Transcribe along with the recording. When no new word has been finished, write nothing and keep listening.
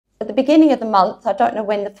the beginning of the month, I don't know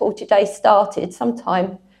when the 40 days started,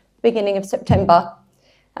 sometime beginning of September,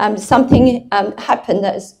 something happened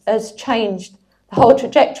that has changed the whole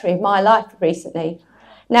trajectory of my life recently.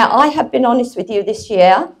 Now, I have been honest with you this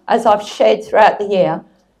year, as I've shared throughout the year,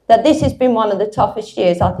 that this has been one of the toughest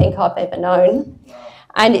years I think I've ever known.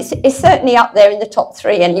 And it's certainly up there in the top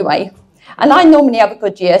 3 anyway. And I normally have a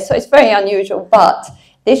good year, so it's very unusual, but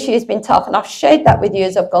this year's been tough, and I've shared that with you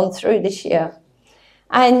as I've gone through this year.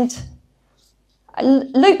 And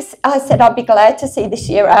Luke, I said I'd be glad to see this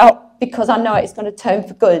year out because I know it's going to turn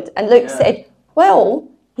for good. And Luke said, well,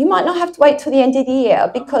 you might not have to wait till the end of the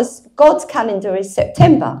year because God's calendar is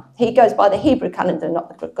September. He goes by the Hebrew calendar, not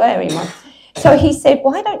the Gregorian one. So he said,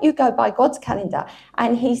 why don't you go by God's calendar?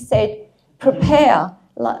 And he said, prepare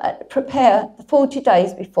the 40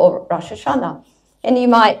 days before Rosh Hashanah. And you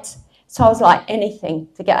might, so I was like, anything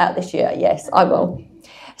to get out this year, yes, I will.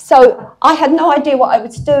 So I had no idea what I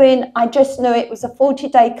was doing. I just knew it was a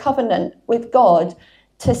 40-day covenant with God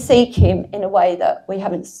to seek him in a way that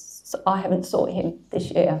I haven't sought him this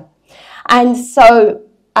year. And so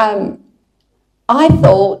I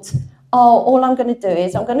thought, all I'm going to do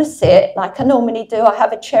is I'm going to sit like I normally do. I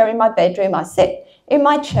have a chair in my bedroom. I sit in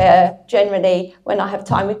my chair generally when I have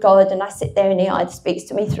time with God, and I sit there and he either speaks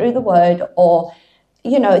to me through the word or,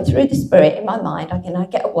 through the Spirit in my mind. I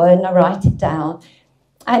get a word and I write it down.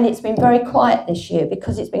 And it's been very quiet this year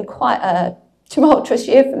because it's been quite a tumultuous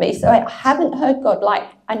year for me. So I haven't heard God like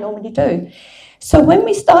I normally do. So when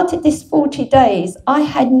we started this 40 days, I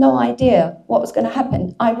had no idea what was going to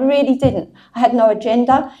happen. I really didn't. I had no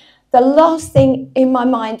agenda. The last thing in my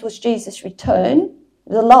mind was Jesus' return.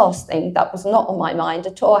 The last thing that was not on my mind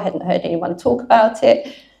at all. I hadn't heard anyone talk about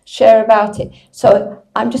it, share about it. So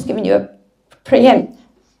I'm just giving you a preempt.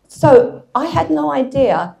 So I had no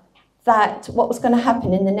idea that what was going to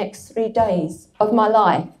happen in the next 3 days of my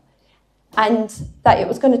life, and that it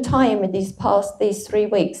was going to tie in with these 3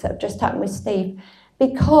 weeks that have just happened with Steve,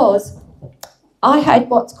 because I had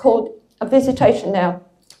what's called a visitation now.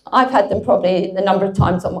 I've had them probably the number of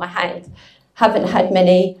times on my hand. Haven't had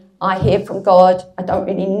many. I hear from God. I don't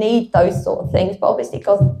really need those sort of things, but obviously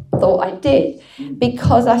God thought I did,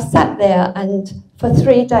 because I sat there and for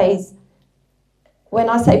 3 days, when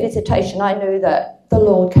I say visitation, I knew that the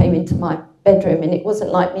Lord came into my bedroom, and it wasn't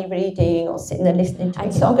like me reading or sitting there listening to me.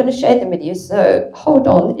 And so I'm going to share them with you. So hold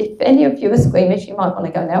on. If any of you are squeamish, you might want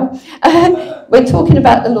to go now. We're talking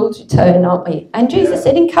about the Lord's return, aren't we? And Jesus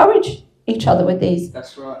said, encourage each other with these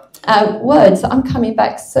words. I'm coming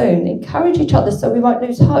back soon. Encourage each other so we won't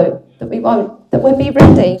lose hope, that we'll be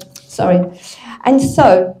ready. Sorry. And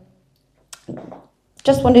so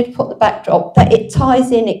just wanted to put the backdrop that it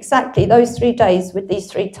ties in exactly those 3 days with these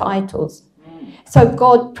 3 titles. So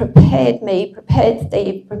God prepared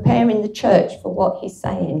Steve, preparing the church for what he's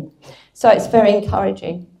saying. So it's very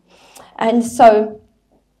encouraging. And so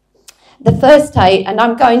the first day, and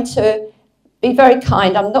I'm going to be very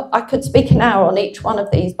kind. I could speak an hour on each one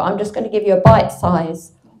of these, but I'm just going to give you a bite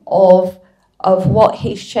size of what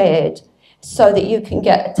he shared so that you can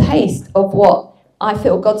get a taste of what I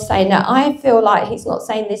feel God's saying. Now, I feel like he's not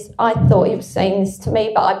saying this. I thought he was saying this to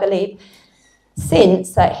me, but I believe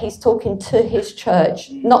since that he's talking to his church,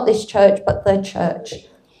 not this church, but the church.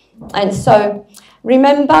 And so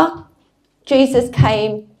remember, Jesus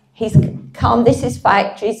came, he's come, this is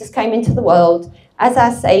fact, Jesus came into the world as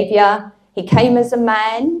our saviour. He came as a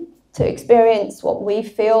man to experience what we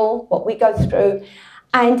feel, what we go through,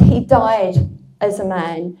 and he died as a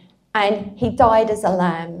man, and he died as a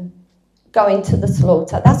lamb going to the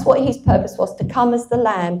slaughter. That's what his purpose was, to come as the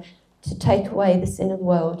lamb to take away the sin of the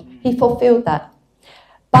world. He fulfilled that.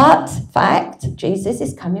 But, fact, Jesus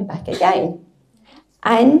is coming back again.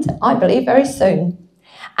 And I believe very soon.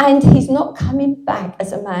 And he's not coming back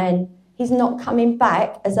as a man. He's not coming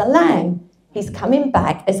back as a lamb. He's coming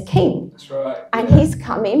back as king. That's right. And he's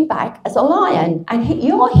coming back as a lion. And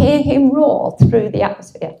you'll hear him roar through the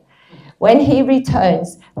atmosphere. When he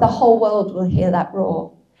returns, the whole world will hear that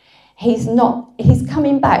roar. He's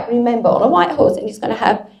coming back, remember, on a white horse, and he's going to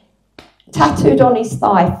have tattooed on his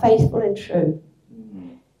thigh, faithful and true.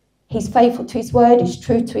 He's faithful to his word, he's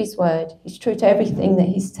true to his word, he's true to everything that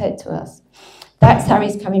he's said to us. That's how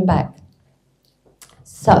he's coming back.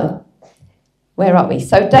 So, where are we?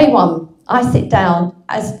 So day 1, I sit down,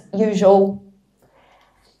 as usual,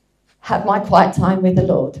 have my quiet time with the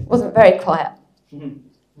Lord. It wasn't very quiet.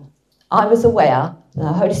 I was aware the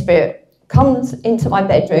Holy Spirit comes into my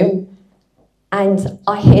bedroom and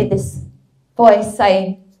I hear this voice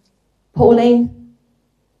say, Pauline,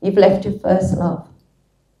 you've left your first love.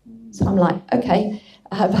 So I'm like, okay.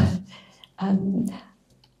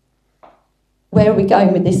 where are we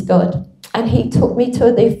going with this, God? And he took me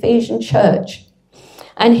to the Ephesian church.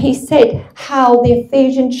 And he said how the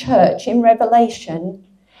Ephesian church in Revelation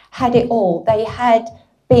had it all. They had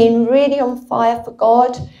been really on fire for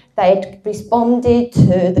God. They had responded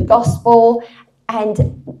to the gospel.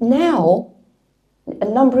 And now, a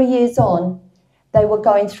number of years on, they were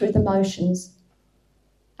going through the motions.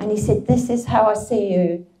 And he said, this is how I see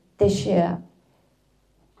you this year.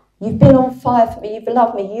 You've been on fire for me. You've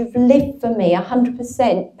loved me. You've lived for me,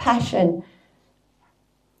 100% passion.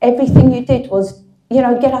 Everything you did was,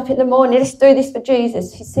 get up in the morning, let's do this for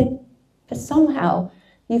Jesus. He said, but somehow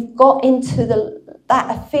you've got into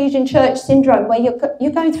that Ephesian church syndrome where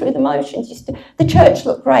you're going through the motions. The church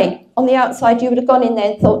looked great. On the outside, you would have gone in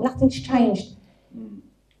there and thought, nothing's changed.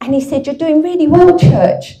 And he said, you're doing really well,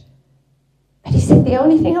 church. But he said, the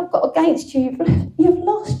only thing I've got against you, you've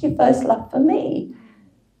lost your first love for me.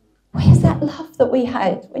 Where's that love that we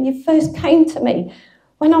had when you first came to me?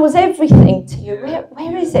 When I was everything to you,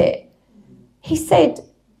 where is it? He said,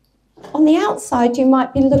 on the outside, you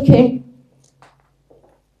might be looking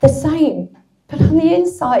the same. But on the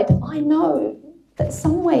inside, I know that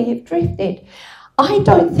somewhere you've drifted. I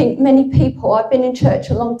don't think many people, I've been in church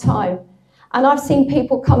a long time, and I've seen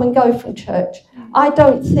people come and go from church. I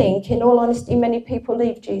don't think, in all honesty, many people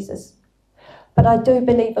leave Jesus. But I do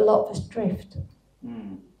believe a lot of us drift.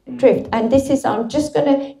 And this is, I'm just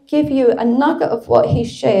going to give you a nugget of what he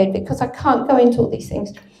shared because I can't go into all these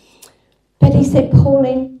things. But he said,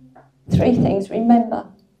 Pauline, 3 things. Remember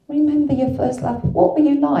your first love. What were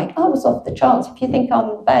you like? I was off the charts. If you think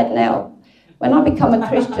I'm bad now, when I become a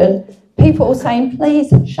Christian, people were saying,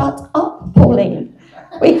 please shut up, Pauline.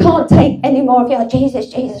 We can't take any more of your Jesus,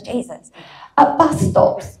 Jesus, Jesus. At bus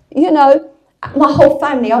stops, my whole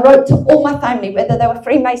family, I wrote to all my family, whether they were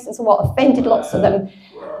Freemasons or what, offended lots of them.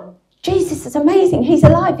 Jesus is amazing. He's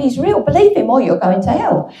alive. He's real. Believe him or you're going to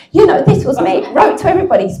hell. This was me. Wrote to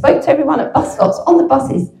everybody. Spoke to everyone at bus stops, on the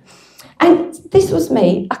buses. And this was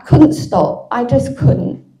me. I couldn't stop. I just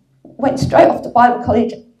couldn't. Went straight off to Bible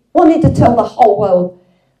college. Wanted to tell the whole world.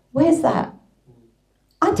 Where's that?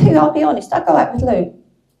 I tell you, I'll be honest. I go out with Luke.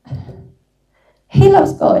 He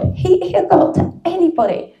loves God. He'll go up to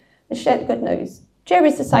anybody and share the good news.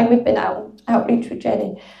 Jerry's the same. We've been outreach with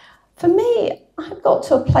Jenny. For me, I've got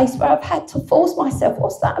to a place where I've had to force myself.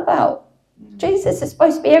 What's that about? Jesus is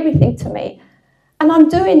supposed to be everything to me. And I'm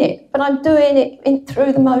doing it, but I'm doing it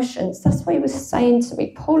through the motions. That's what he was saying to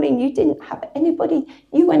me. Pauline, you didn't have anybody.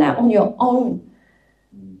 You went out on your own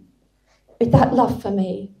with that love for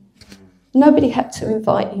me. Nobody had to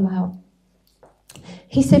invite you out.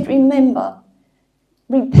 He said, remember,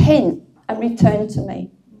 repent and return to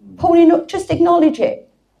me. Pauline, just acknowledge it,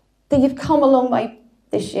 that you've come a long way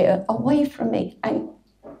this year, away from me, and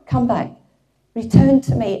come back. Return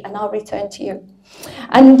to me, and I'll return to you.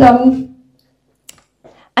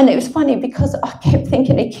 And it was funny because I kept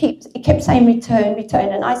thinking, it kept saying return,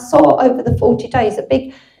 return, and I saw over the 40 days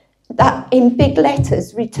that in big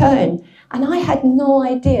letters, return, and I had no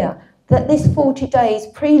idea that this 40 days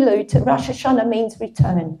prelude to Rosh Hashanah means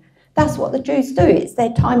return. That's what the Jews do. It's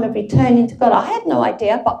their time of returning to God. I had no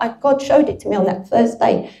idea, but God showed it to me on that first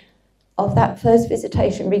day of that first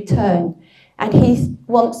visitation, return. And he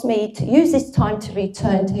wants me to use this time to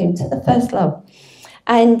return to him, to the first love.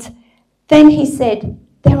 And then he said,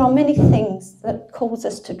 there are many things that cause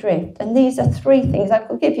us to drift. And these are 3 things. I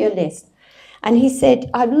could give you a list. And he said,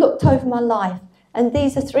 I've looked over my life, and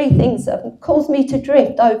these are 3 things that have caused me to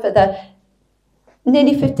drift over the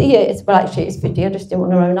nearly 50 years. Well, actually, it's 50. I just didn't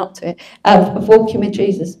want to own up to it, of walking with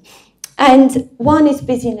Jesus. And one is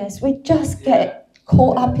busyness. We just get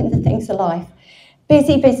caught up in the things of life.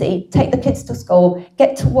 Busy, take the kids to school,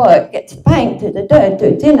 get to work, get to the bank,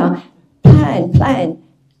 do dinner, plan.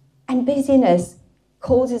 And busyness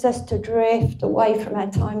causes us to drift away from our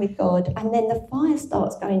time with God. And then the fire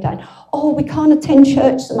starts going down. Oh, we can't attend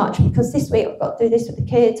church so much because this week I've got to do this with the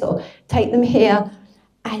kids or take them here.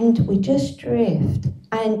 And we just drift.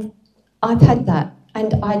 And I've had that.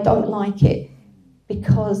 And I don't like it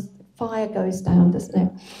because fire goes down, doesn't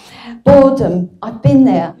it? Boredom, I've been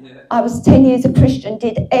there. I was 10 years a Christian,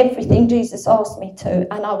 did everything Jesus asked me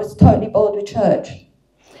to, and I was totally bored with church,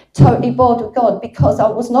 totally bored with God, because I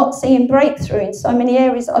was not seeing breakthrough in so many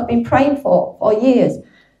areas that I've been praying for years.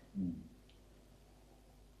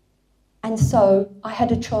 And so I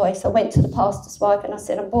had a choice. I went to the pastor's wife and I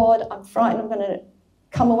said, I'm bored, I'm frightened, I'm going to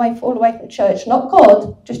fall away from church. Not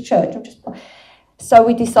God, just church. So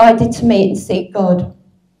we decided to meet and seek God.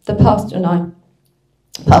 The pastor and I,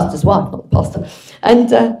 pastor's wife, not the pastor,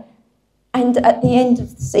 and at the end of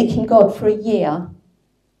seeking God for a year,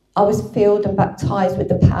 I was filled and baptised with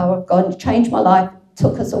the power of God. It changed my life,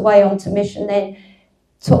 took us away onto mission, then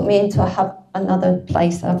took me into another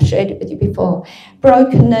place. I've shared it with you before.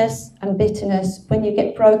 Brokenness and bitterness, when you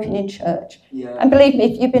get broken in church. Yeah. And believe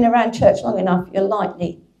me, if you've been around church long enough, you're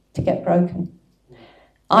likely to get broken.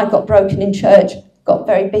 I got broken in church, got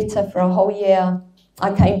very bitter for a whole year.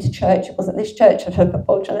 I came to church. It wasn't this church,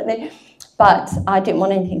 unfortunately, but I didn't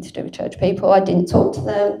want anything to do with church people. I didn't talk to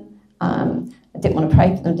them. I didn't want to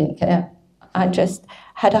pray for them, didn't care. I just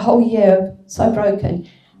had a whole year so broken.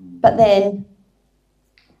 But then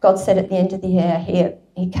God said at the end of the year,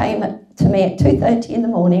 he came to me at 2:30 in the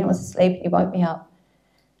morning. I was asleep. He woke me up.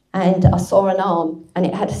 And I saw an arm, and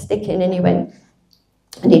it had a stick in, and he went,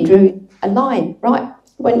 and he drew a line, right?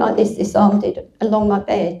 Went like this arm did, along my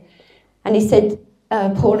bed. And he said,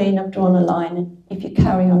 Pauline, I've drawn a line, and if you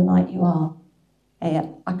carry on like you are,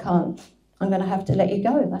 I can't. I'm going to have to let you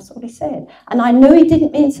go. That's what he said. And I knew he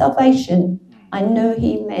didn't mean salvation. I knew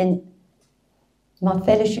he meant my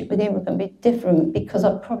fellowship with him was going to be different, because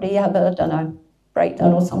I'd probably have a, I don't know,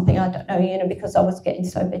 breakdown or something, I don't know, because I was getting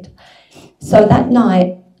so bitter. So that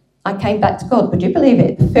night, I came back to God. Would you believe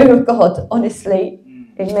it? The fear of God, honestly,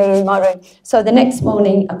 in me, in my room. So the next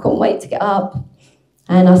morning, I couldn't wait to get up,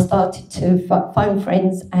 and I started to phone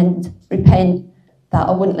friends and repent that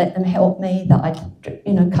I wouldn't let them help me, that I'd,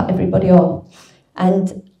 cut everybody off.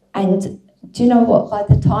 And do you know what? By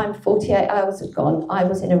the time 48 hours had gone, I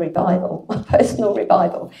was in a revival, a personal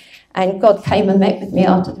revival. And God came and met with me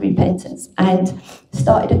after the repentance and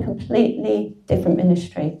started a completely different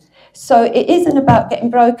ministry. So it isn't about getting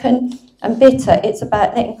broken and bitter. It's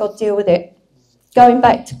about letting God deal with it. Going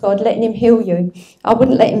back to God, letting him heal you. I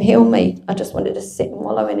wouldn't let him heal me. I just wanted to sit and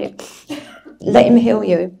wallow in it. Let him heal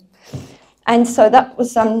you. And so that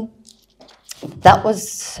was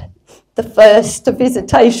the first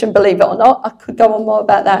visitation, believe it or not. I could go on more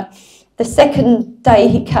about that. The second day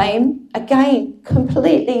he came, again,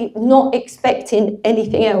 completely not expecting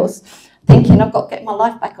anything else, thinking I've got to get my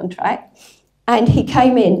life back on track. And he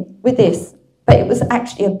came in with this, but it was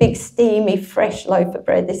actually a big, steamy, fresh loaf of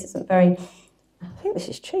bread. This isn't very, I think this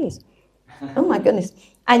is cheese. Oh my goodness.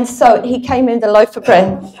 And so he came in with a loaf of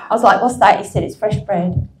bread. I was like, what's that? He said, it's fresh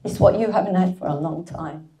bread. It's what you haven't had for a long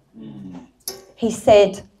time. He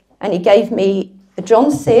said, and he gave me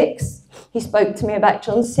John 6. He spoke to me about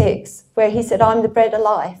John 6, where he said, I'm the bread of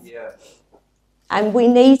life. Yeah. And we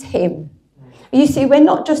need him. You see, we're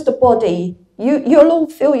not just a body. You'll all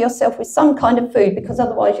fill yourself with some kind of food, because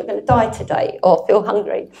otherwise you're going to die today or feel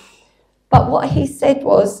hungry. But what he said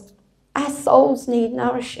was, our souls need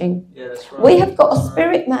nourishing. Yeah, that's right. We have got a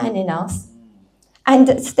spirit man in us.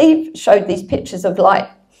 And Steve showed these pictures of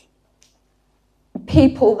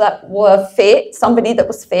people that were fit, somebody that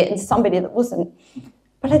was fit and somebody that wasn't.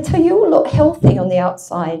 But I tell you, you all look healthy on the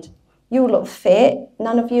outside. You all look fit.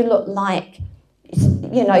 None of you look like,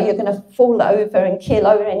 you're going to fall over and keel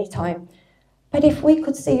over any time. But if we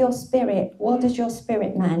could see your spirit, what does your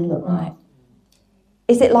spirit man look like?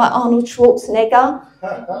 Is it like Arnold Schwarzenegger?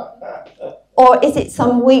 Or is it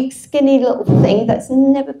some weak, skinny little thing that's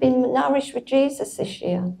never been nourished with Jesus this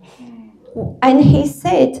year? And he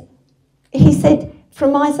said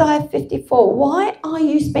from Isaiah 54, why are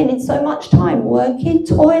you spending so much time working,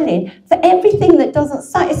 toiling for everything that doesn't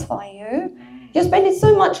satisfy you? You're spending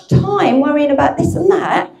so much time worrying about this and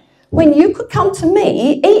that, when you could come to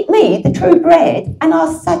me, eat me, the true bread, and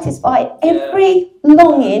I'll satisfy every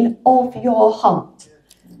longing of your heart.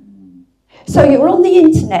 So you're on the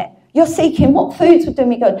internet, you're seeking what foods would do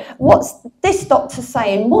me good. What's this doctor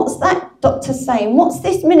saying? What's that doctor saying? What's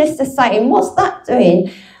this minister saying? What's that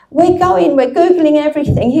doing? We're Googling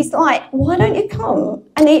everything. He's like, why don't you come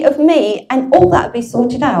and eat of me, and all that will be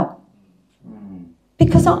sorted out?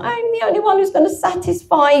 Because I'm the only one who's going to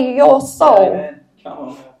satisfy your soul. Amen. Come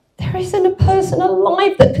on. There isn't a person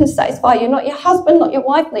alive that can satisfy you, not your husband, not your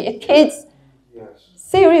wife, not your kids. Yes.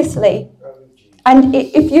 Seriously. And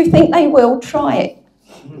if you think they will, try it.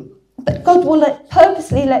 But God will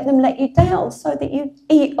purposely let them let you down so that you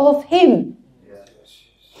eat of him. Yes.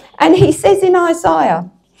 And he says in Isaiah,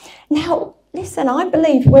 now, listen, I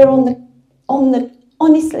believe we're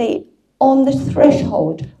honestly on the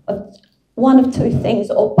threshold of one of two things,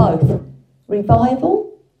 or both.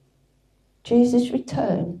 Revival, Jesus'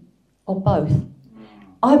 return, or both.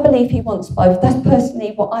 I believe he wants both. That's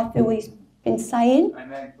personally what I feel he's been saying.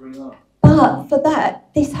 Amen. Bring on. But for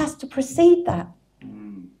that, this has to precede that.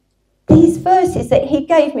 These verses that he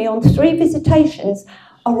gave me on 3 visitations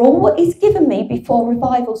are all what he's given me before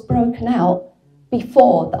revival's broken out,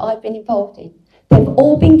 before that I've been involved in. They've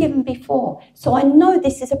all been given before. So I know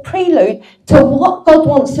this is a prelude to what God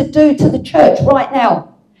wants to do to the church right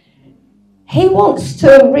now. He wants to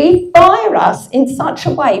refire us in such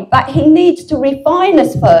a way, but he needs to refine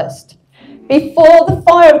us first. Before the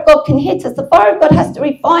fire of God can hit us, the fire of God has to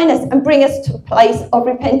refine us and bring us to a place of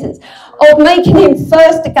repentance, of making him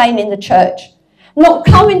first again in the church. Not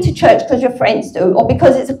coming to church because your friends do, or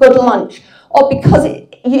because it's a good lunch, or because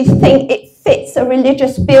you think it fits a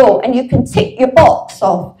religious bill and you can tick your box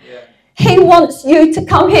off. Yeah. He wants you to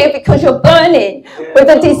come here because you're burning with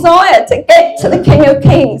a desire to get to the King of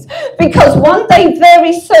Kings. Because one day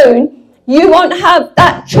very soon, you won't have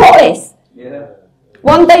that choice. Yeah.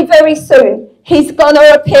 One day very soon, he's going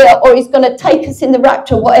to appear or he's going to take us in the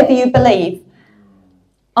rapture, whatever you believe.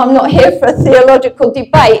 I'm not here for a theological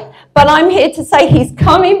debate, but I'm here to say he's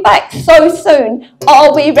coming back so soon.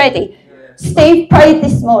 Are we ready? Steve prayed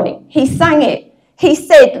this morning. He sang it. He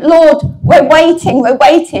said, Lord, we're waiting, we're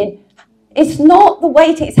waiting. It's not the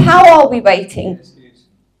waiting, it's how are we waiting?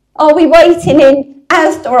 Are we waiting in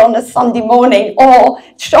Asda on a Sunday morning or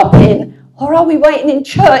shopping? Or are we waiting in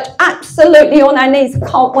church absolutely on our knees?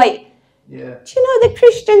 Can't wait. Yeah. Do you know the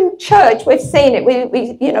Christian church? We've seen it.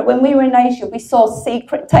 We you know, when we were in Asia, we saw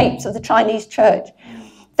secret tapes of the Chinese church.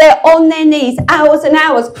 They're on their knees, hours and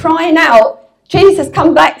hours, crying out, Jesus,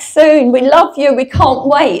 come back soon. We love you. We can't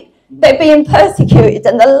wait. They're being persecuted,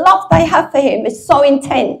 and the love they have for him is so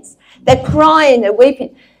intense. They're crying, they're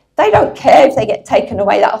weeping. They don't care if they get taken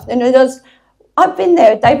away that afternoon. I've been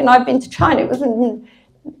there. Dave and I have been to China. It wasn't.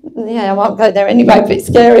 Yeah, I won't go there anyway. A bit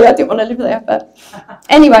scary. I didn't want to live there, but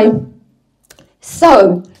anyway.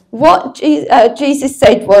 So, what Jesus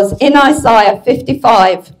said was in Isaiah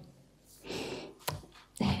 55,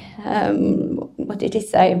 what did he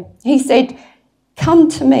say? He said, come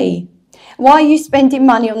to me. Why are you spending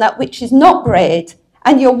money on that which is not bread,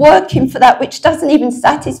 and you're working for that which doesn't even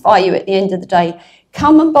satisfy you at the end of the day?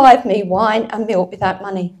 Come and buy of me wine and milk without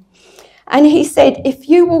money. And he said, if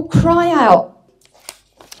you will cry out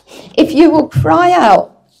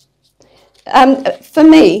for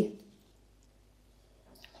me,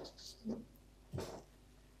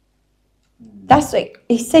 that's it.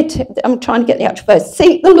 He said, I'm trying to get the actual verse,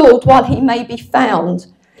 seek the Lord while he may be found.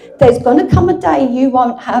 There's going to come a day you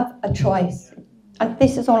won't have a choice. And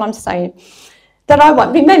this is all I'm saying. That I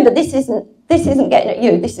won't. Remember, this isn't getting at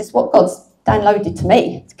you. This is what God's downloaded to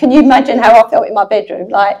me. Can you imagine how I felt in my bedroom?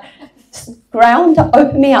 Like, ground,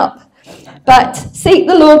 open me up. But seek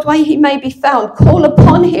the Lord while he may be found. Call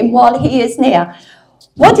upon him while he is near.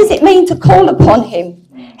 What does it mean to call upon him?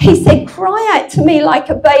 He said, cry out to me like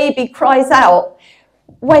a baby cries out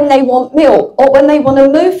when they want milk or when they want to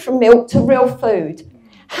move from milk to real food.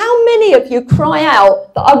 How many of you cry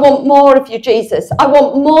out that I want more of you, Jesus? I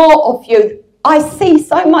want more of you. I see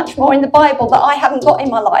so much more in the Bible that I haven't got in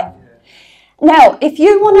my life. Now, if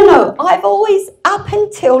you want to know, I've always, up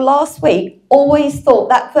until last week, always thought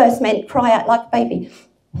that verse meant cry out like a baby.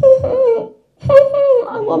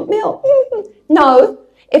 I want milk. No.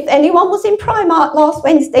 If anyone was in Primark last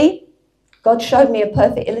Wednesday, God showed me a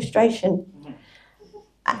perfect illustration.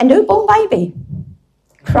 A newborn baby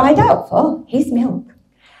cried out for his milk.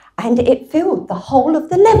 And it filled the whole of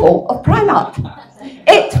the level of Primark.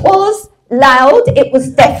 It was loud, it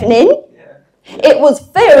was deafening, it was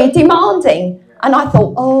very demanding. And I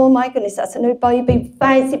thought, oh my goodness, that's a new baby,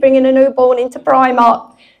 fancy bringing a newborn into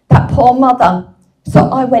Primark. That poor mother. So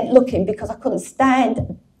I went looking because I couldn't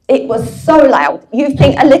stand. It was so loud. You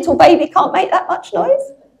think a little baby can't make that much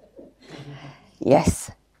noise?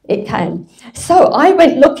 Yes, it can. So I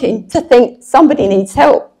went looking to think somebody needs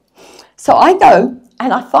help. So I go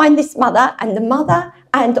and I find this mother, and the mother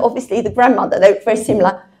and obviously the grandmother, they look very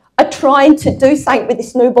similar, are trying to do something with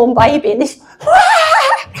this newborn baby, and this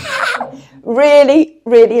really,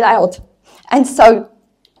 really loud. And so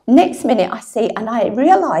next minute I see and I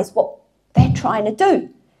realise what they're trying to do.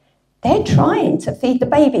 They're trying to feed the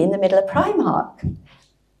baby in the middle of Primark.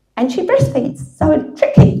 And she breastfeeds, so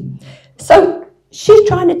tricky. So she's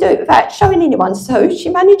trying to do it without showing anyone, so she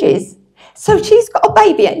manages. So she's got a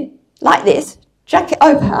baby in, like this, jacket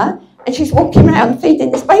over her, and she's walking around feeding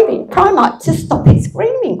this baby in Primark to stop it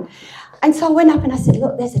screaming. And so I went up and I said,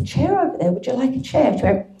 look, there's a chair over there, would you like a chair? She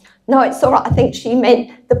went, no, it's all right. I think she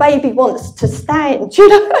meant the baby wants to stand, you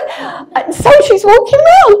know. And so she's walking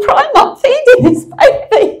around Primark feeding this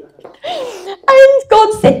baby. And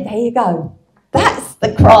God said, there you go. That's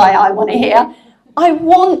the cry I want to hear. I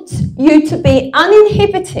want you to be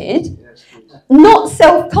uninhibited, not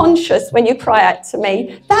self-conscious when you cry out to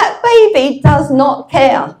me. That baby does not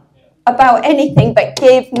care about anything but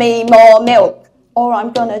give me more milk or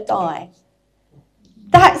I'm going to die.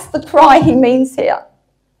 That's the cry he means here.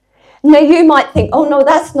 Now you might think, oh no,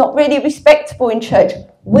 that's not really respectable in church.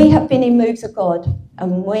 We have been in moves of God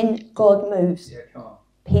And when God moves, Yeah, come on.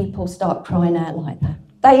 people start crying out like that.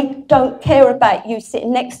 They don't care about you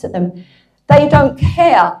sitting next to them. They don't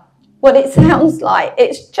care what it sounds like.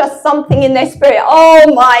 It's just something in their spirit.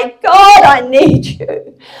 Oh my God, I need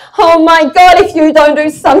you. Oh my God, if you don't do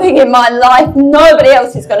something in my life, nobody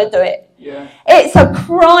else is going to do it. Yeah. It's a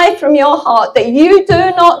cry from your heart that you do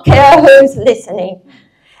not care who's listening.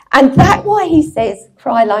 And that's why he says,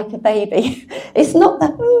 cry like a baby. It's not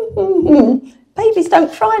that, babies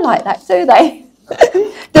don't cry like that, do they?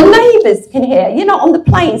 The neighbours can hear. You know, on the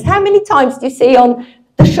planes, how many times do you see on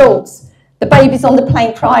the shorts, the baby's on the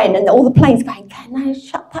plane crying and all the planes going, can I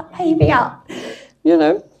shut that baby up? You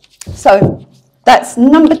know? So that's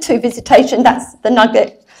number 2 visitation. That's the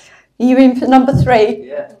nugget. Are you in for number 3?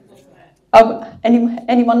 Yeah.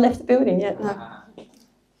 Anyone left the building yet? No.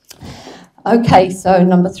 Okay, so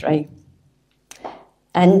number 3.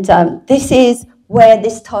 And this is where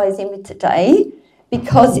this ties in with today,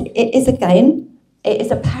 because it is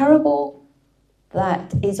a parable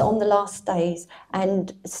that is on the last days.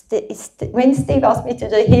 And when Steve asked me to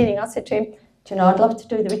do healing, I said to him, do you know, I'd love to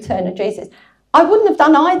do the return of Jesus. I wouldn't have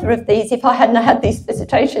done either of these if I hadn't had these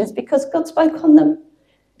visitations, because God spoke on them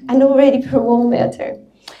and already forewarned me to.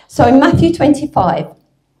 So in Matthew 25,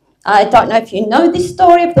 I don't know if you know this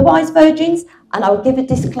story of the wise virgins, and I'll give a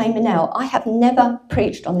disclaimer now. I have never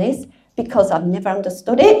preached on this because I've never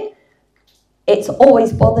understood it. It's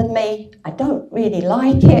always bothered me. I don't really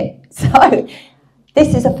like it. So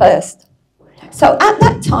this is a first. So at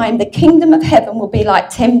that time, the kingdom of heaven will be like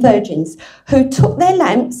 10 virgins who took their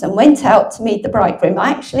lamps and went out to meet the bridegroom.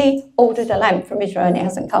 I actually ordered a lamp from Israel and it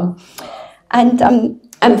hasn't come. And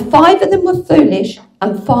 5 of them were foolish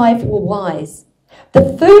and 5 were wise.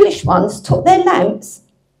 The foolish ones took their lamps,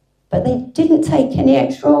 but they didn't take any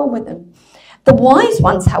extra oil with them. The wise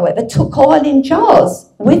ones, however, took oil in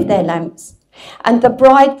jars with their lamps. And the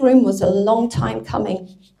bridegroom was a long time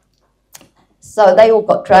coming. So they all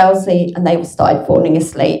got drowsy and they all started falling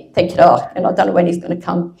asleep, thinking, and I don't know when he's going to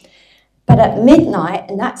come. But at midnight,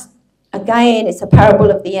 and that's, again, it's a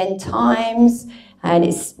parable of the end times, and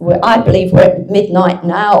I believe we're at midnight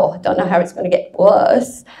now. I don't know how it's going to get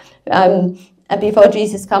worse. And before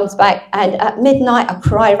Jesus comes back, and at midnight a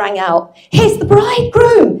cry rang out, here's the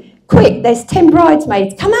bridegroom! Quick, there's 10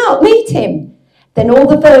 bridesmaids, come out, meet him. Then all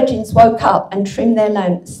the virgins woke up and trimmed their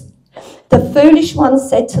lamps. The foolish ones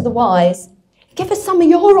said to the wise, give us some of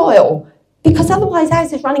your oil, because otherwise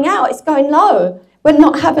ours is running out, it's going low, we'll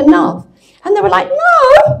not have enough. And they were like,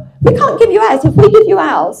 no, we can't give you ours. If we give you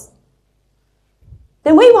ours,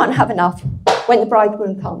 then we won't have enough when the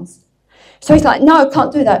bridegroom comes. So he's like, no,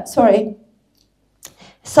 can't do that, sorry.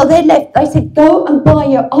 So they left. They said, go and buy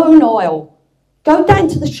your own oil. Go down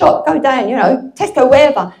to the shop, go down, Tesco,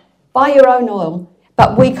 wherever. Buy your own oil,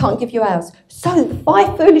 but we can't give you ours. So the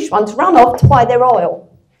 5 foolish ones ran off to buy their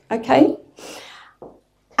oil, okay?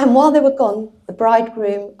 And while they were gone, the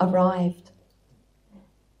bridegroom arrived.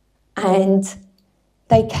 And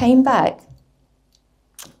they came back.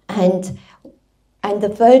 And the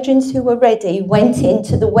virgins who were ready went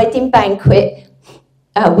into the wedding banquet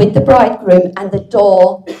with the bridegroom, and the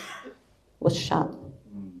door was shut.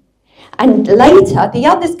 And later the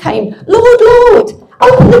others came, Lord, Lord,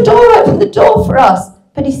 open the door for us.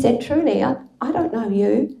 But he said, truly, I don't know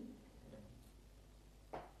you.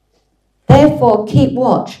 Therefore keep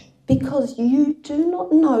watch, because you do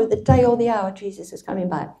not know the day or the hour Jesus is coming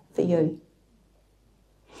back for you.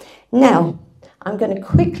 Now, I'm going to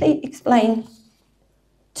quickly explain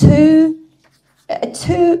two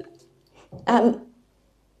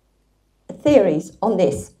theories on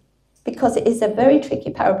this, because it is a very tricky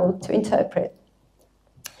parable to interpret.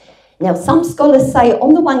 Now, some scholars say,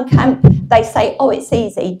 on the one camp, they say, it's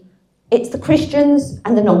easy. It's the Christians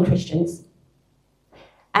and the non-Christians.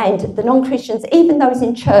 And the non-Christians, even those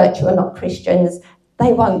in church who are not Christians,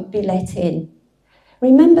 they won't be let in.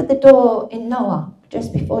 Remember the door in Noah,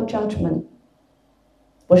 just before judgment,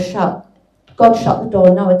 was shut. God shut the door,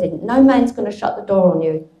 Noah didn't. No man's going to shut the door on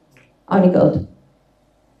you, only God.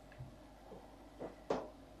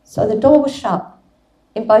 So the door was shut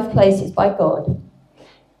in both places by God.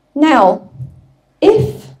 Now,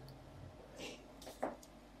 if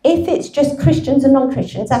it's just Christians and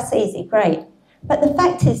non-Christians, that's easy, great. But the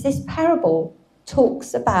fact is, this parable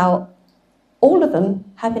talks about all of them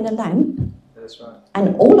having a lamp. That's right.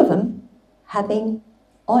 And all of them having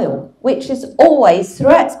oil, which is always,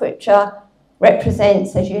 throughout Scripture,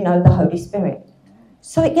 represents, as you know, the Holy Spirit.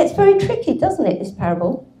 So it gets very tricky, doesn't it, this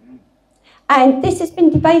parable? And this has been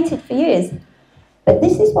debated for years. But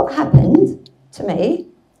this is what happened to me.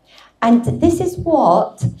 And this is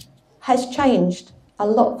what has changed a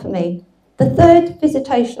lot for me. The third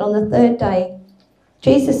visitation, on the third day,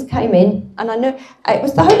 Jesus came in, and I knew it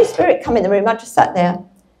was the Holy Spirit come in the room. I just sat there,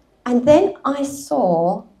 and then I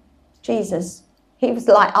saw Jesus. He was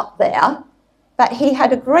like up there, but he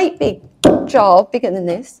had a great big jar, bigger than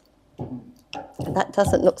this. That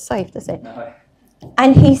doesn't look safe, does it? No.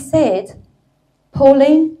 And he said,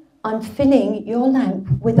 Pauline, I'm filling your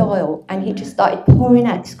lamp with oil. And he just started pouring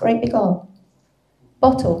out this great big oil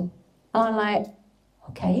bottle. And I'm like,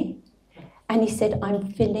 okay. And he said,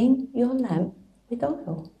 I'm filling your lamp with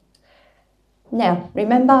oil. Now,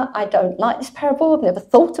 remember, I don't like this parable. I've never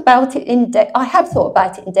thought about it in depth. I have thought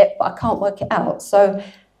about it in depth, but I can't work it out. So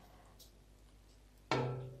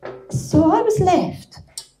I was left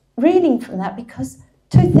reading from that because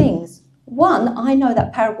two things. One, I know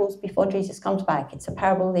that parable's before Jesus comes back. It's a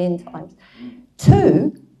parable of the end times.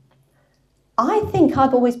 Two, I think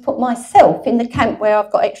I've always put myself in the camp where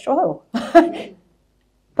I've got extra oil.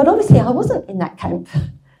 But obviously I wasn't in that camp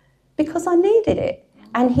because I needed it.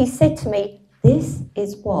 And he said to me, this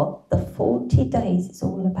is what the 40 days is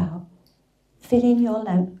all about. Filling your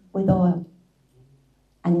lamp with oil.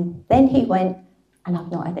 And then he went, and I've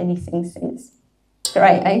not had anything since.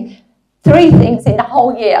 Great, eh? 3 things in the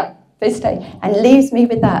whole year, this day, and leaves me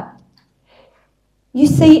with that. You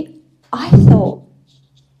see, I thought,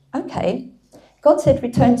 okay, God said,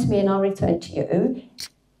 return to me and I'll return to you.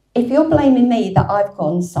 If you're blaming me that I've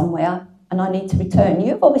gone somewhere and I need to return,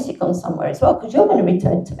 you've obviously gone somewhere as well because you're going to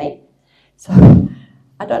return to me. So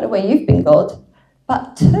I don't know where you've been, God.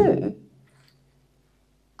 But 2,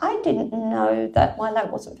 I didn't know that my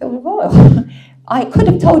lamp wasn't filled with oil. I could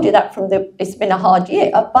have told you that it's been a hard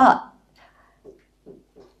year, but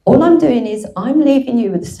all I'm doing is I'm leaving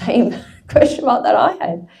you with the same question mark that I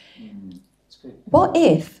had. What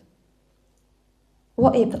if?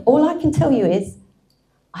 All I can tell you is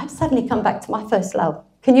I've suddenly come back to my first love.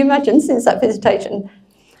 Can you imagine since that visitation?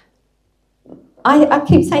 I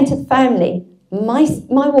keep saying to the family, my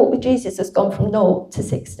walk with Jesus has gone from 0 to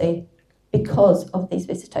 60 because of these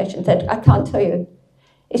visitations. I can't tell you.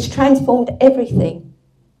 It's transformed everything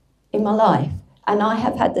in my life. And I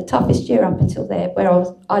have had the toughest year up until there, where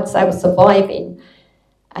I'd say I was surviving.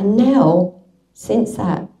 And now, since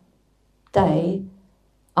that day,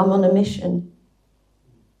 I'm on a mission.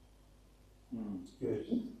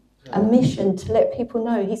 A mission to let people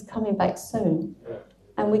know he's coming back soon.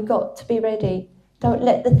 And we've got to be ready. Don't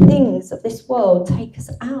let the things of this world take us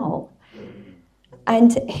out.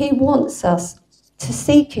 And he wants us to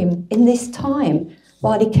seek him in this time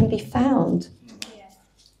while he can be found.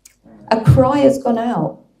 A cry has gone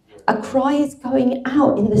out. A cry is going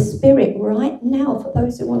out in the spirit right now for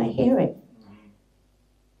those who want to hear it.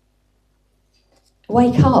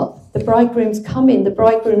 Wake up. The bridegroom's coming. The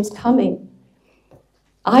bridegroom's coming.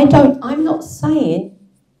 I'm not saying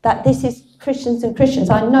that this is Christians and Christians.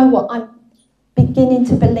 I know what I'm beginning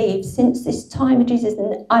to believe since this time of Jesus,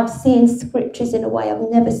 and I've seen scriptures in a way I've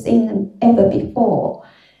never seen them ever before.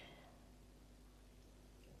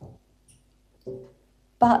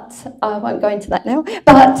 But I won't go into that now.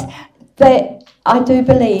 But I do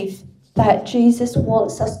believe that Jesus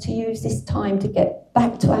wants us to use this time to get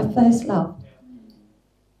back to our first love.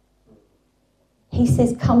 He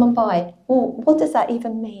says, come and buy. Well, what does that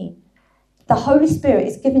even mean? The Holy Spirit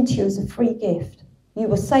is given to you as a free gift. You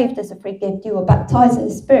were saved as a free gift. You were baptized in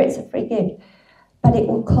the Spirit as a free gift. But it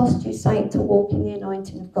will cost you something to walk in the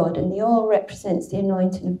anointing of God. And the oil represents the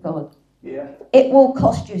anointing of God. Yeah. It will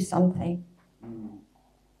cost you something.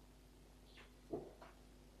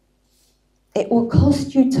 It will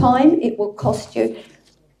cost you time. It will cost you.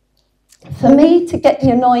 For me to get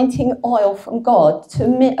the anointing oil from God,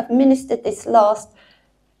 to have ministered this last,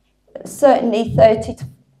 certainly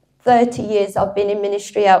 30 years I've been in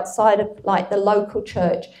ministry outside of like the local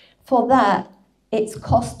church. For that, it's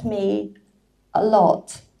cost me a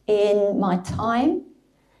lot in my time,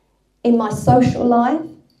 in my social life,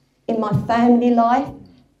 in my family life.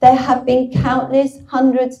 There have been countless,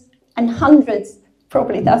 hundreds and hundreds,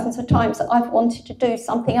 probably thousands of times that I've wanted to do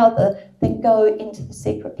something other than go into the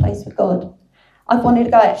secret place with God. I've wanted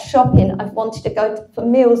to go out shopping. I've wanted to go for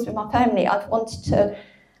meals with my family. I've wanted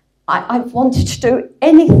to do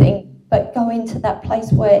anything but go into that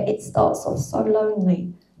place where it starts off so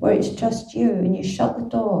lonely, where it's just you and you shut the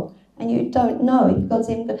door and you don't know if God's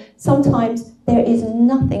even. Sometimes there is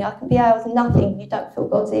nothing. I can be out with nothing. You don't feel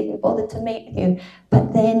God's even bothered to meet with you.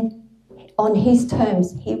 But then on his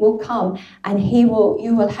terms, he will come and you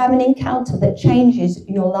will have an encounter that changes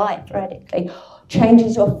your life radically,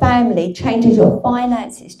 changes your family, changes your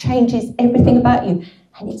finances, changes everything about you.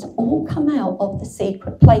 And it's all come out of the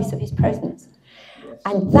secret place of his presence.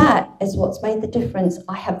 And that is what's made the difference.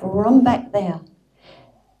 I have run back there.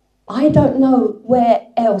 I don't know where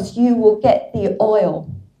else you will get the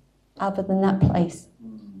oil other than that place.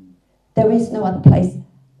 There is no other place.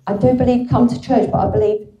 I do believe come to church, but I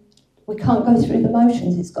believe we can't go through the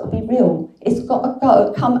motions. It's got to be real. It's got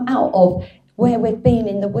to come out of where we've been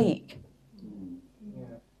in the week.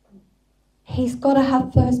 He's got to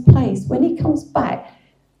have first place. When he comes back,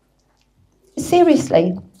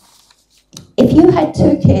 seriously, if you had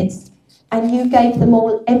 2 kids and you gave them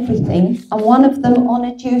all everything and one of them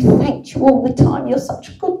honoured you, thanked you all the time, you're such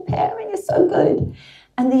a good parent, you're so good,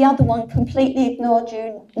 and the other one completely ignored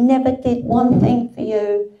you, never did one thing for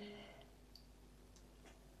you,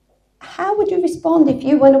 how would you respond if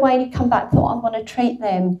you went away and you come back and thought, I want to treat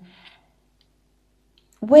them?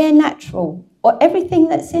 We're natural, or everything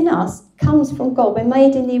that's in us comes from God. We're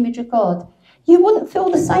made in the image of God. You wouldn't feel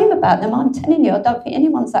the same about them. I'm telling you, I don't think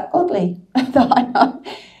anyone's that godly that I know.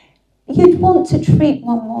 You'd want to treat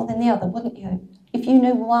one more than the other, wouldn't you? If you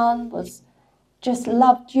knew one was just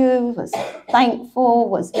loved you, was thankful,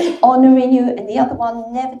 was honouring you, and the other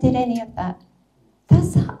one never did any of that.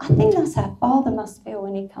 I think that's how Father must feel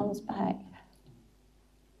when he comes back.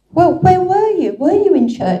 Well, where were you? Were you in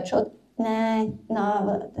church? Or no,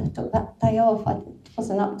 I took that day off. I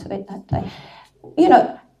wasn't up to it that day. You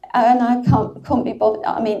know, and I couldn't be bothered.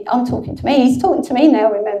 I mean, I'm talking to me. He's talking to me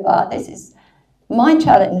now, remember. This is my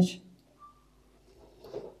challenge.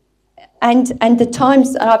 And the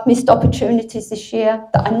times that I've missed opportunities this year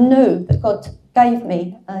that I knew that God gave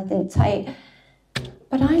me and I didn't take.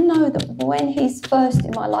 But I know that when he's first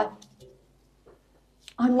in my life,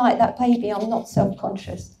 I'm like that baby. I'm not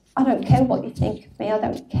self-conscious. I don't care what you think of me. I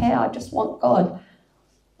don't care. I just want God.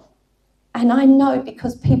 And I know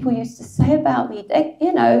because people used to say about me,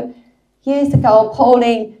 you know, years ago,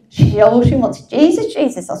 Pauline, she wants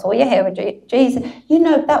Jesus. I saw your hair with Jesus. You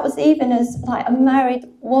know, that was even as like a married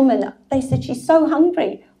woman. They said she's so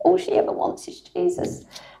hungry. All she ever wants is Jesus.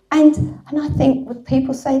 And I think would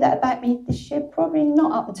people say that about me this year? Probably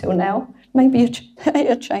not up until now. Maybe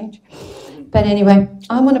a change. But anyway,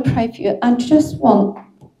 I want to pray for you.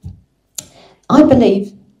 I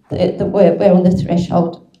believe that we're on the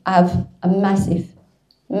threshold of a massive,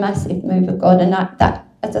 massive move of God. And that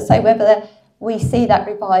as I say, whether we see that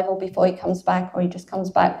revival before he comes back or he just comes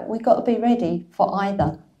back, we've got to be ready for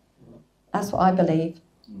either. That's what I believe.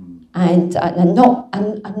 And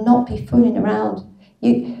not be fooling around.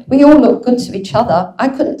 We all look good to each other. I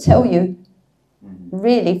couldn't tell you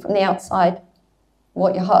really from the outside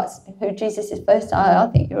what your heart's, who Jesus is first. I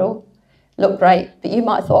think you all look great, but you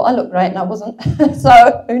might have thought I looked great and I wasn't.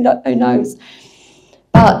 So who knows?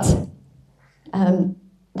 But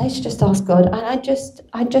let's just ask God. And I just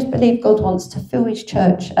believe God wants to fill his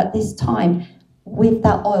church at this time with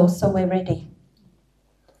that oil so we're ready.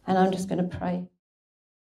 And I'm just going to pray.